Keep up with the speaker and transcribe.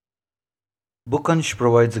Bookunch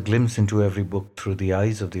provides a glimpse into every book through the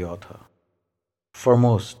eyes of the author. For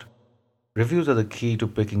most, reviews are the key to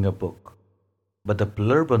picking a book, but the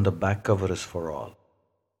blurb on the back cover is for all.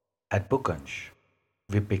 At Bookunch,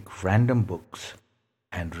 we pick random books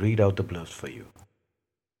and read out the blurbs for you.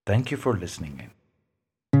 Thank you for listening in.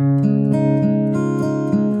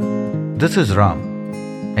 This is Ram,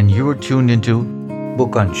 and you are tuned into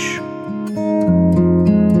Bookunch.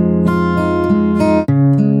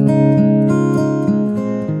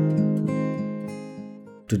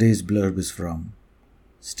 Today's blurb is from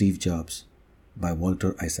Steve Jobs by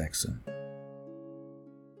Walter Isaacson.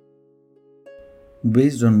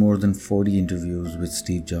 Based on more than 40 interviews with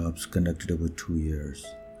Steve Jobs conducted over 2 years,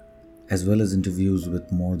 as well as interviews with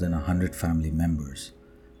more than 100 family members,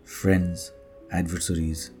 friends,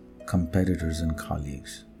 adversaries, competitors, and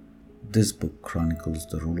colleagues, this book chronicles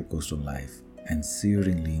the rollercoaster life and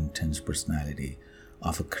searingly intense personality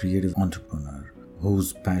of a creative entrepreneur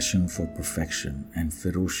whose passion for perfection and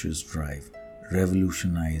ferocious drive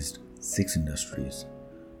revolutionized 6 industries: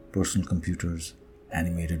 personal computers,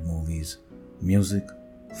 animated movies, music,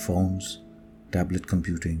 phones, tablet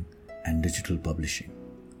computing, and digital publishing.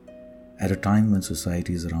 At a time when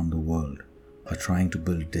societies around the world are trying to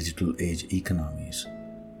build digital age economies,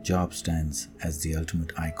 Jobs stands as the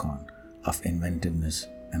ultimate icon of inventiveness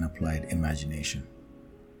and applied imagination.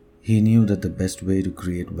 He knew that the best way to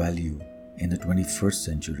create value in the 21st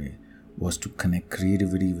century was to connect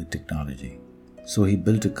creativity with technology. So he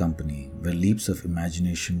built a company where leaps of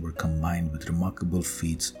imagination were combined with remarkable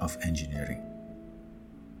feats of engineering.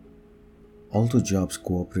 Although Jobs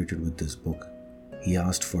cooperated with this book, he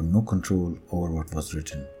asked for no control over what was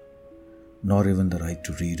written, nor even the right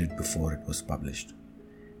to read it before it was published.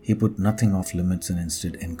 He put nothing off limits and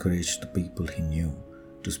instead encouraged the people he knew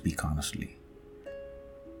to speak honestly.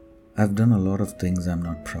 "I've done a lot of things I'm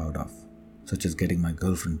not proud of, such as getting my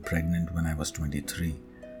girlfriend pregnant when I was 23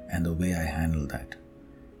 and the way I handled that,"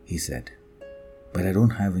 he said. "But I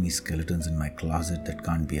don't have any skeletons in my closet that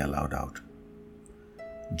can't be allowed out."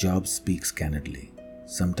 Jobs speaks candidly,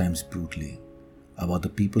 sometimes brutally, about the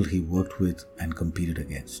people he worked with and competed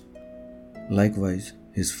against. Likewise,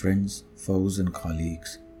 his friends, foes, and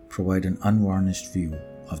colleagues provide an unvarnished view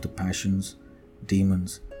of the passions,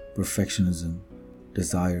 demons, perfectionism,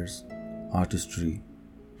 desires, artistry,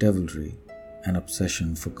 devilry, and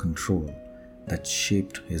obsession for control that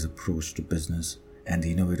shaped his approach to business and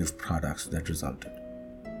the innovative products that resulted.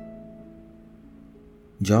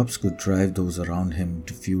 Jobs could drive those around him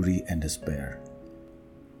to fury and despair,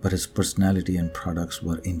 but his personality and products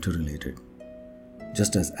were interrelated,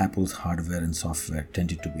 just as Apple's hardware and software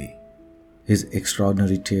tended to be. His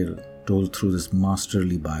extraordinary tale, told through this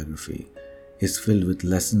masterly biography, is filled with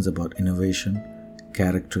lessons about innovation,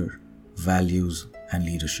 character, values, and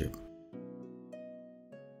leadership.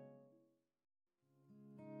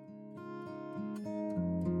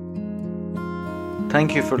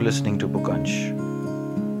 Thank you for listening to Bookunch.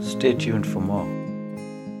 Stay tuned for more.